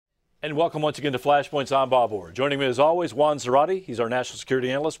And welcome once again to Flashpoints. I'm Bob Orr. Joining me as always, Juan Zarate. He's our national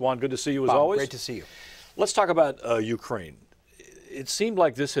security analyst. Juan, good to see you as always. Great to see you. Let's talk about Ukraine. It seemed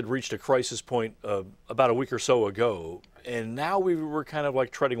like this had reached a crisis point about a week or so ago, and now we're kind of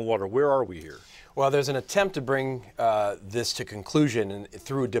like treading water. Where are we here? Well, there's an attempt to bring this to conclusion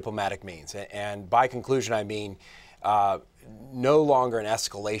through diplomatic means. And by conclusion, I mean no longer an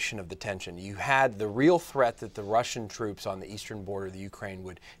escalation of the tension. You had the real threat that the Russian troops on the eastern border of the Ukraine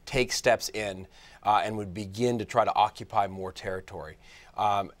would take steps in and would begin to try to occupy more territory.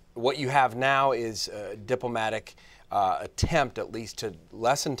 What you have now is a diplomatic attempt, at least, to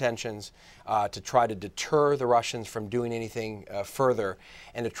lessen tensions, to try to deter the Russians from doing anything further,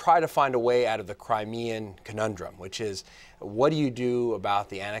 and to try to find a way out of the Crimean conundrum, which is, what do you do about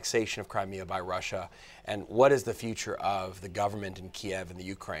the annexation of Crimea by Russia, and what is the future of the government in Kiev and the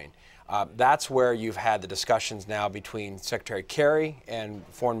Ukraine? That's where you've had the discussions now between Secretary Kerry and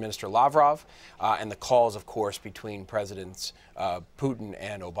Foreign Minister Lavrov, and the calls, of course, between Presidents Putin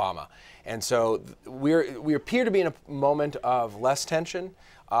and Obama. And so we appear to be in a moment of less tension,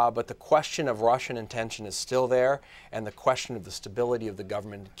 but the question of Russian intention is still there, and the question of the stability of the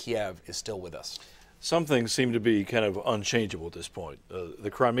government in Kiev is still with us. Some things seem to be kind of unchangeable at this point.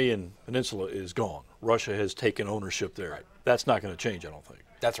 The Crimean Peninsula is gone. Russia has taken ownership there. Right. That's not going to change, I don't think.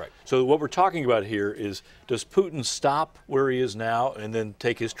 That's right. So what we're talking about here is, does Putin stop where he is now and then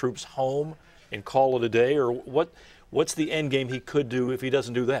take his troops home and call it a day? Or what's the end game he could do if he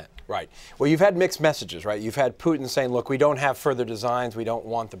doesn't do that? Right. Well, you've had mixed messages, right? You've had Putin saying, look, we don't have further designs. We don't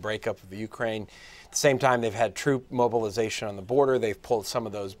want the breakup of the Ukraine. At the same time, they've had troop mobilization on the border. They've pulled some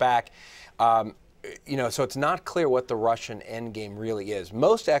of those back. So it's not clear what the Russian endgame really is.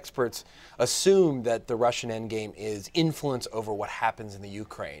 Most experts assume that the Russian endgame is influence over what happens in the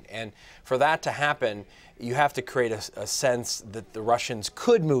Ukraine. And for that to happen, you have to create a sense that the Russians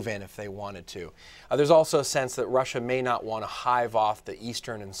could move in if they wanted to. There's also a sense that Russia may not want to hive off the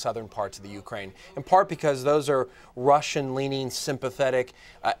eastern and southern parts of the Ukraine, in part because those are Russian-leaning, sympathetic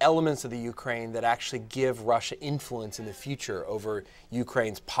elements of the Ukraine that actually give Russia influence in the future over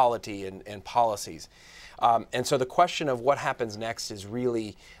Ukraine's polity and policies. And so the question of what happens next is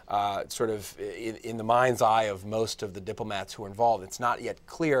really sort of in the mind's eye of most of the diplomats who are involved. It's not yet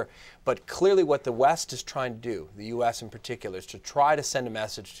clear, but clearly what the West is trying to do, the U.S. in particular, is to try to send a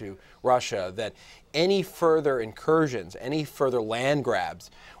message to Russia that any further incursions, any further land grabs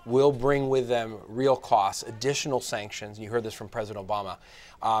will bring with them real costs, additional sanctions. You heard this from President Obama.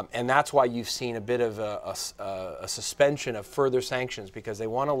 And that's why you've seen a bit of a suspension of further sanctions, because they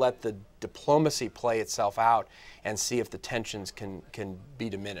want to let the diplomacy play itself out and see if the tensions can be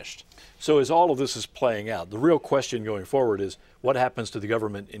diminished. So as all of this is playing out, the real question going forward is, what happens to the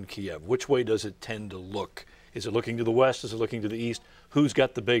government in Kiev? Which way does it tend to look? Is it looking to the west? Is it looking to the east? Who's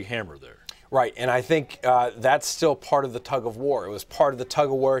got the big hammer there? Right, and I think that's still part of the tug of war. It was part of the tug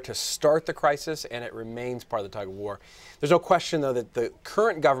of war to start the crisis, and it remains part of the tug of war. There's no question, though, that the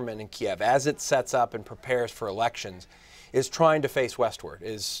current government in Kiev, as it sets up and prepares for elections, is trying to face westward,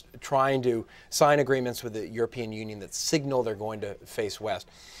 is trying to sign agreements with the European Union that signal they're going to face west.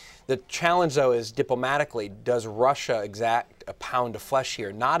 The challenge, though, is diplomatically, does Russia exact a pound of flesh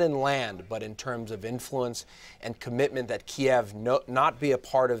here, not in land, but in terms of influence and commitment that Kiev not be a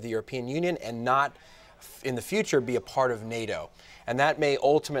part of the European Union and not, in the future, be a part of NATO. And that may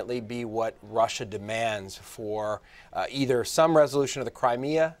ultimately be what Russia demands for either some resolution of the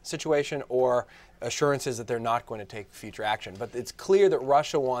Crimea situation or assurances that they're not going to take future action. But it's clear that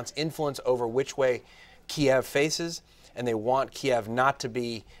Russia wants influence over which way Kiev faces, and they want Kiev not to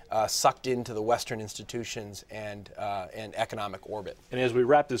be sucked into the Western institutions and economic orbit. And as we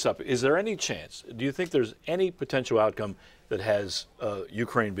wrap this up, is there any chance, do you think there's any potential outcome that has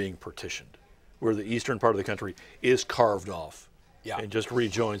Ukraine being partitioned, where the eastern part of the country is carved off? Yeah. And just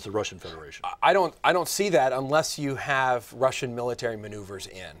rejoins the Russian Federation? I don't see that unless you have Russian military maneuvers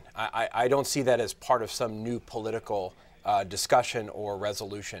in. I don't see that as part of some new political discussion or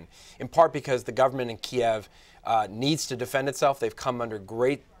resolution, in part because the government in Kiev needs to defend itself. They've come under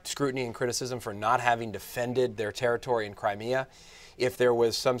great scrutiny and criticism for not having defended their territory in Crimea. If there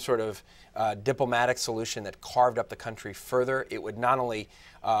was some sort of diplomatic solution that carved up the country further, it would not only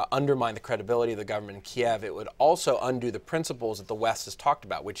undermine the credibility of the government in Kiev, it would also undo the principles that the West has talked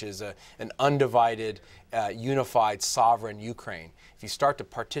about, which is an undivided, unified, sovereign Ukraine. If you start to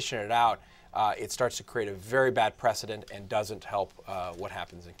partition it out, it starts to create a very bad precedent and doesn't help what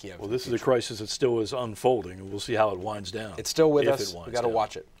happens in Kiev. Well, this is a crisis that still is unfolding, and we'll see how it winds down. It's still with us. We've got to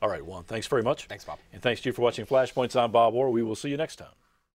watch it. All right, Juan, thanks very much. Thanks, Bob. And thanks to you for watching Flashpoints. I'm Bob Orr. We will see you next time.